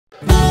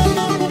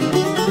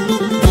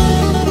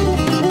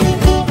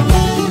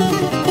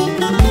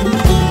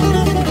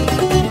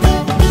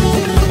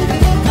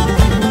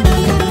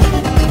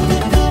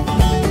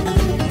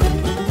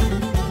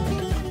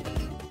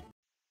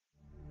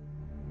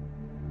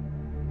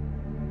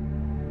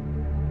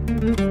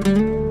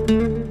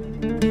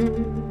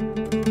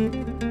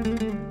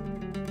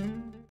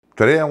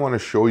Today I want to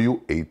show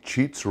you a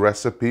cheats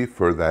recipe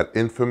for that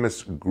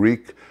infamous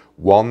Greek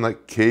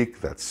walnut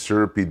cake, that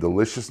syrupy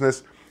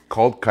deliciousness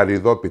called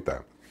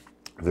Karidopita.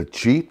 The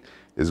cheat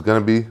is going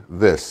to be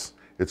this.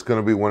 It's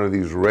going to be one of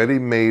these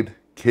ready-made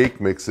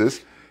cake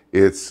mixes.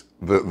 It's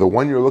the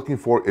one you're looking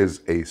for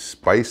is a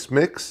spice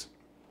mix,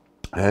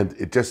 and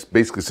it just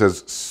basically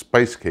says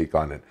spice cake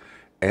on it.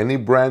 Any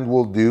brand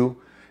will do,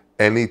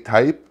 any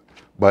type,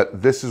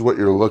 but this is what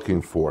you're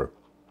looking for.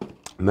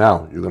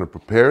 Now, you're going to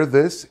prepare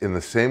this in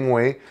the same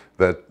way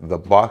that the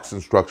box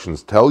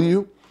instructions tell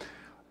you.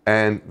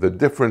 And the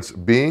difference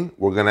being,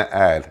 we're going to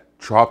add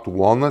chopped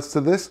walnuts to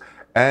this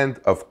and,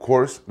 of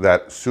course,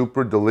 that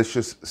super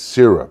delicious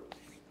syrup.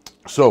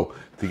 So,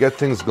 to get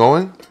things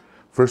going,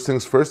 first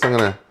things first, I'm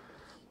going to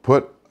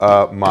put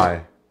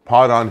my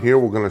pot on here.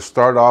 We're going to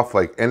start off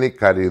like any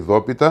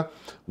Karidopita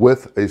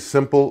with a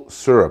simple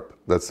syrup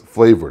that's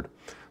flavored.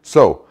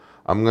 So,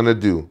 I'm going to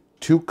do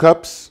 2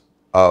 cups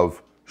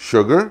of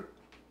sugar.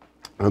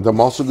 And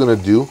I'm also going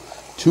to do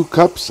 2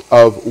 cups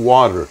of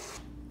water.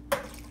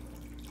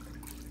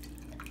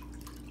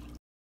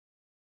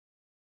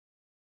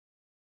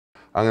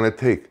 I'm going to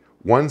take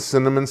 1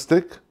 cinnamon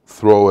stick,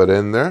 throw it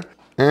in there,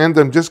 and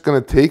I'm just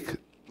going to take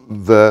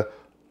the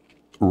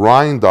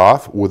rind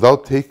off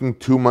without taking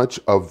too much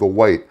of the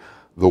white.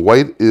 The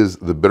white is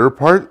the bitter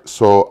part,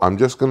 so I'm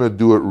just going to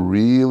do it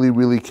really,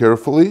 really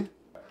carefully.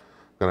 I'm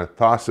going to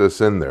toss this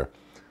in there.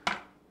 I'm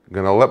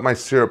going to let my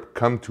syrup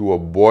come to a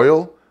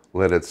boil.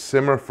 Let it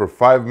simmer for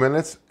 5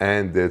 minutes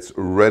and it's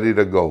ready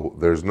to go.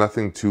 There's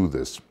nothing to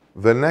this.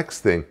 The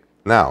next thing,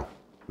 now,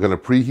 I'm going to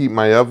preheat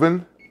my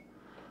oven,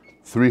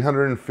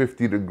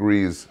 350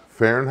 degrees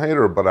Fahrenheit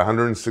or about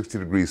 160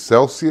 degrees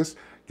Celsius.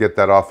 Get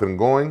that off and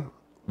going.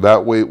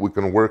 That way we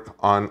can work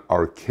on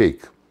our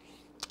cake.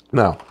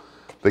 Now,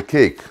 the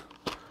cake,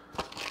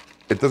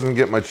 it doesn't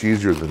get much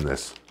easier than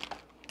this.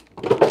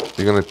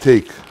 You're going to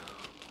take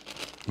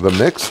the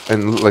mix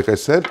and, like I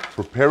said,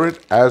 prepare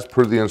it as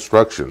per the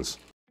instructions.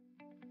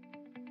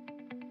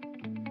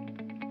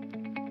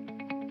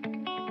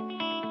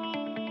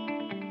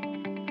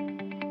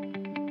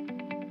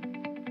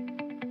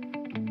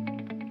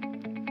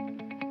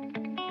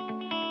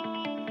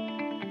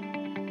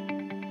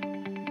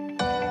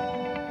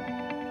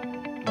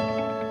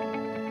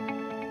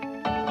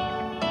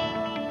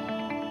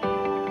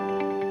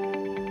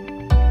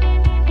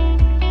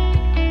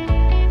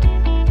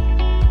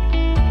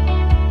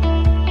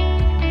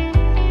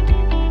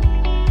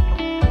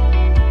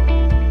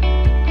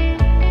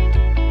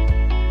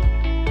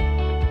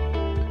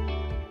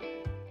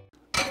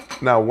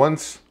 Now,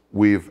 once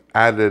we've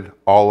added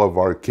all of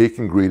our cake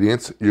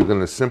ingredients, you're going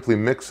to simply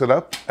mix it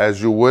up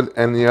as you would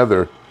any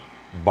other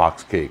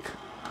box cake.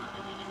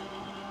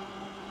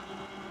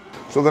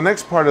 So the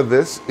next part of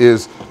this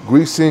is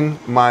greasing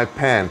my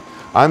pan.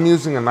 I'm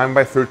using a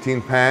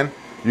 9x13 pan.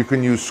 You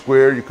can use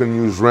square, you can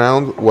use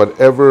round,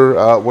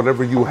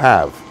 whatever you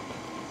have.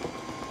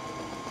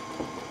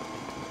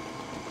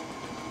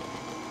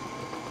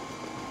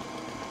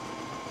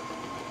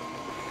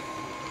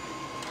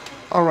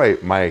 All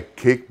right, my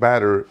cake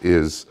batter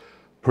is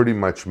pretty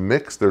much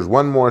mixed. There's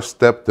one more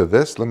step to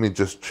this. Let me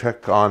just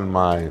check on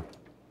my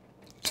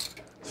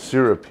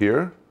syrup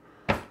here.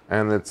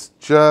 And it's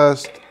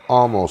just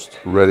almost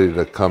ready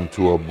to come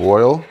to a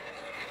boil.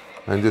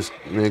 And just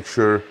make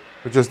sure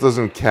it just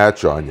doesn't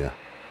catch on you.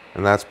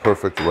 And that's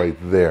perfect right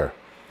there.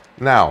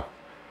 Now,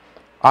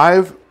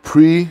 I've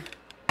pre-grated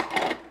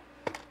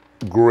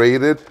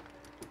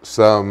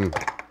some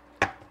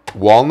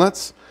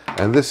walnuts.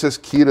 And this is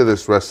key to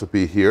this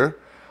recipe here.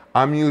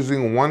 I'm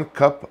using 1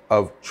 cup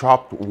of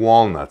chopped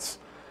walnuts.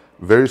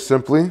 Very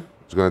simply, I'm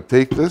just going to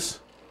take this,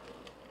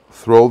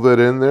 throw that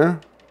in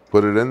there,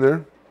 put it in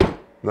there.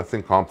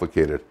 Nothing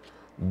complicated.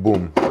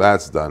 Boom,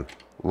 that's done.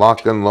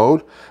 Lock and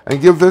load.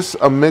 And give this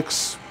a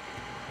mix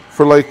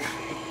for like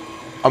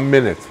a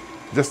minute.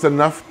 Just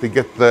enough to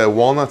get the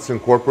walnuts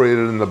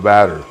incorporated in the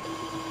batter.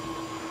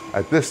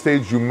 At this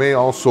stage, you may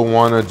also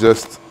want to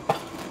just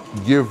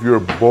give your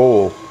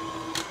bowl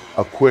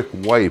a quick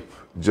wipe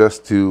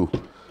just to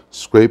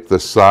scrape the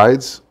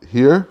sides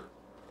here,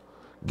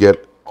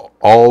 get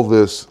all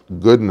this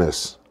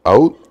goodness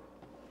out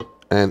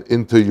and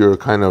into your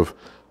kind of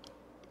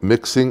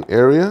mixing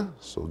area.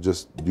 So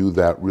just do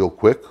that real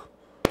quick.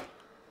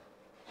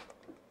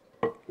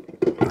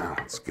 Now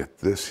let's get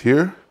this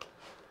here.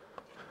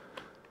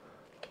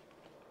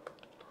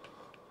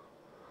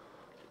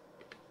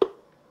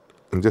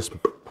 And just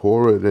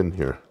pour it in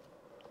here.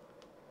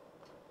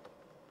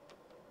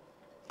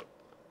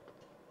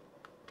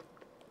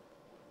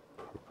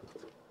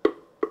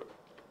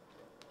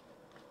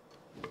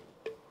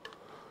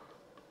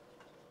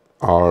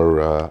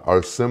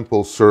 Our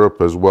simple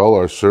syrup as well.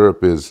 Our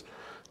syrup is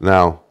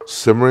now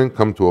simmering,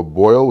 come to a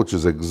boil, which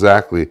is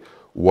exactly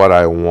what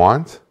I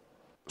want.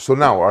 So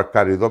now our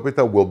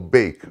Karidopita will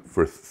bake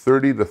for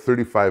 30 to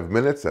 35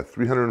 minutes at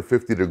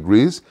 350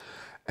 degrees.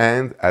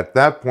 And at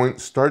that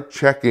point, start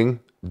checking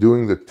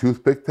doing the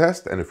toothpick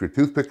test, and if your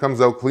toothpick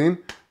comes out clean,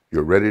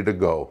 you're ready to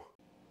go.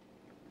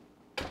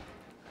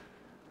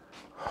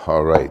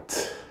 All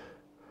right.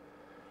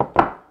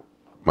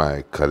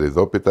 My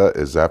Karidopita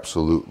is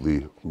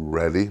absolutely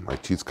ready. My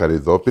cheese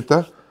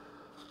Karidopita.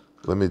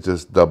 Let me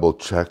just double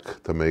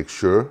check to make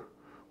sure.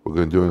 We're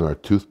going to be doing our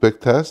toothpick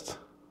test.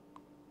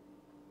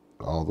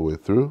 All the way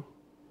through.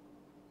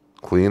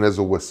 Clean as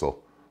a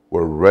whistle.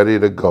 We're ready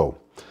to go.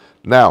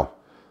 Now,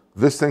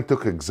 this thing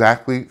took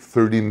exactly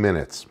 30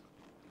 minutes.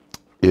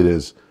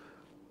 The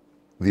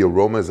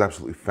aroma is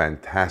absolutely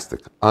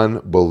fantastic.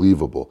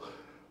 Unbelievable.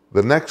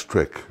 The next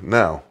trick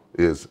now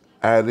is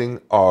adding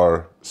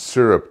our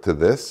syrup to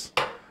this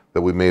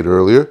that we made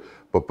earlier.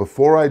 But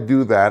before I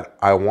do that,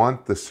 I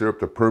want the syrup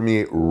to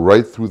permeate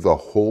right through the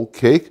whole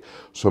cake.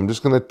 So I'm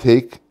just going to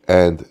take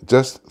and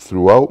just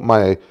throughout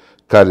my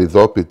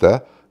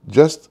Karidopita,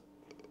 just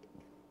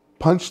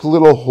punch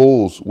little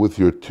holes with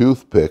your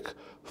toothpick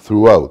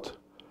throughout.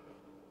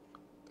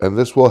 And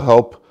this will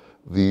help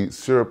the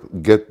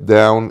syrup get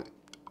down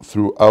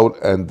throughout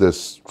and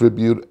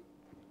distribute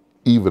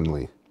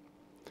evenly.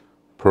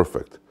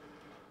 Perfect.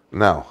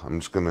 Now, I'm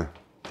just going to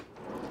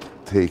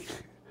take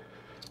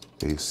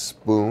a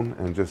spoon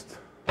and just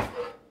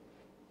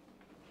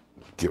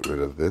get rid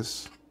of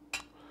this.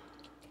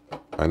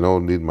 I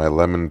don't need my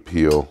lemon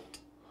peel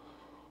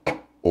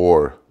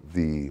or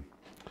the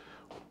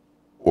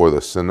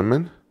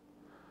cinnamon.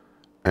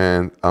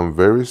 And I'm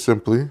very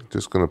simply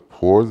just going to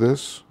pour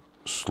this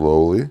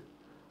slowly.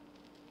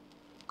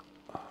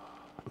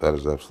 That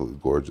is absolutely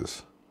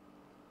gorgeous.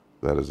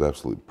 That is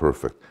absolutely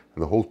perfect.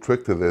 And the whole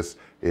trick to this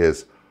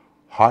is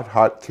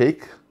hot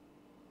cake,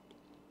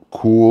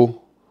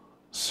 cool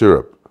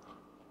syrup.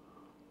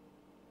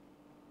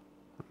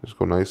 Just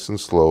go nice and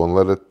slow and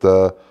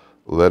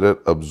let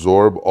it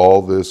absorb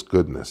all this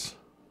goodness.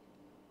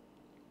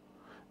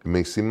 It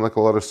may seem like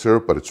a lot of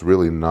syrup, but it's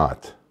really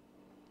not.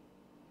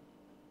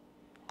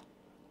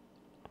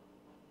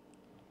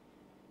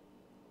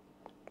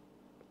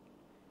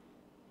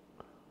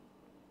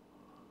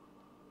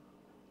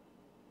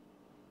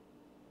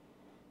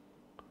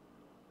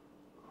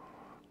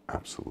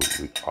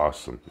 Absolutely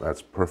awesome.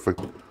 That's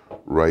perfect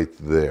right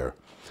there.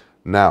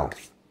 Now,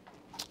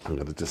 I'm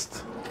going to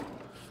just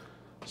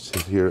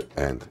sit here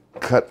and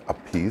cut a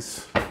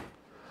piece.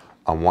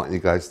 I want you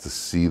guys to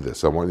see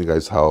this. I want you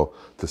guys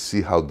to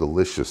see how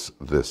delicious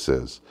this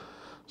is.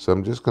 So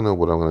I'm just going to,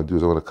 what I'm going to do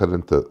is I'm going to cut it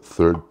into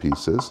third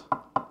pieces.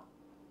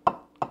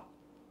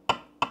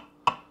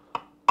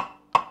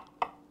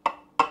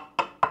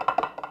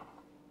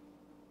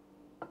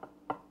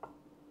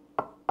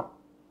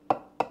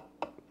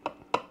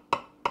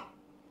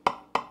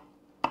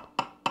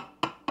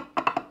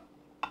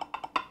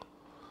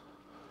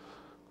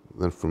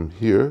 Then from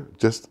here,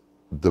 just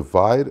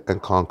divide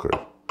and conquer.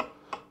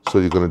 So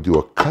you're going to do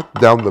a cut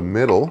down the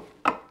middle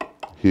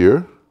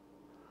here,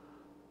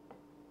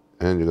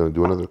 and you're going to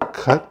do another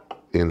cut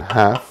in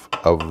half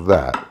of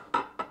that.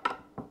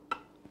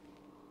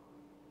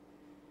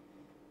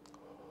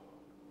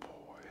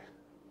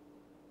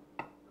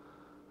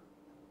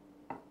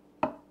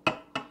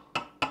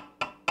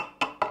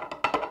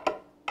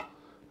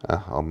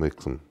 I'll make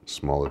some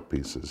smaller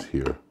pieces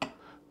here.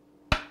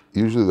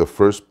 Usually the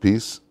first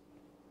piece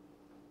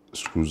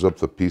screws up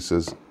the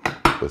pieces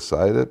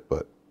beside it,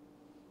 but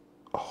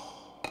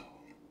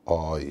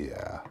oh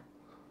yeah,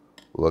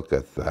 look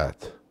at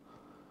that.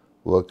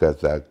 Look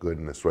at that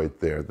goodness right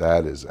there.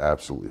 That is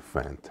absolutely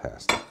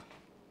fantastic.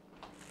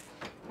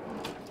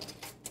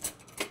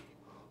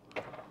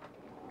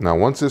 Now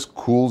once this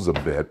cools a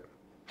bit,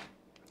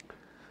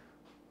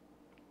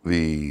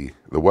 the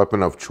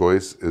weapon of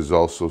choice is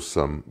also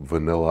some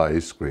vanilla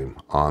ice cream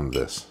on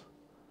this.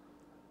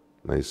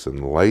 Nice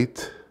and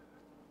light.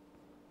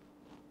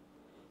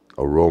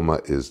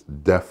 Aroma is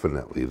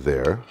definitely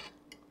there.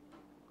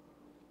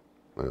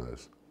 Look at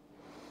this.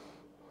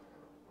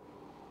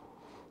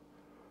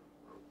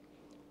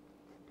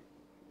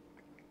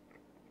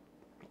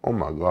 Oh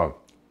my God.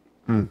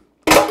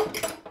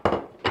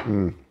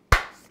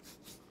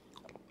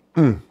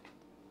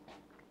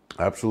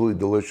 Absolutely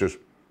delicious.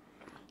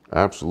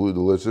 Absolutely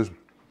delicious.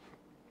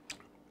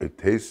 It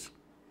tastes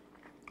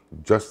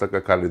just like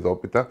a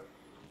Karidopita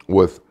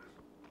with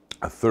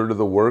a third of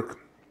the work.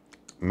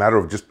 Matter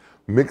of just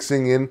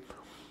mixing in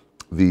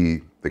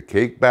the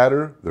cake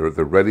batter,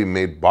 the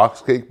ready-made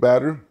box cake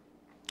batter.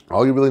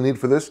 All you really need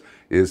for this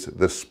is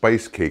the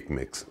spice cake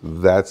mix.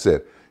 That's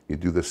it. You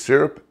do the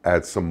syrup,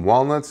 add some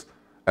walnuts,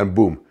 and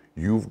boom,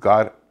 you've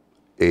got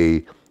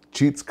a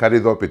cheats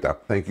Karidopita.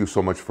 Thank you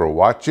so much for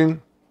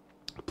watching.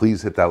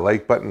 Please hit that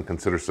like button.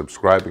 Consider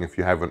subscribing if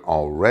you haven't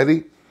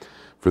already.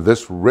 For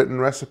this written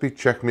recipe,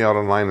 check me out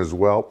online as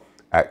well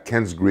at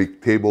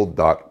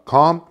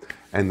kensgreektable.com.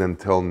 And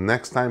until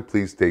next time,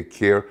 please take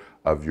care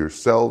of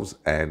yourselves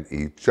and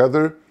each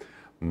other.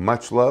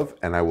 Much love,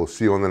 and I will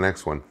see you on the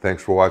next one.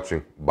 Thanks for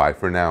watching. Bye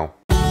for now.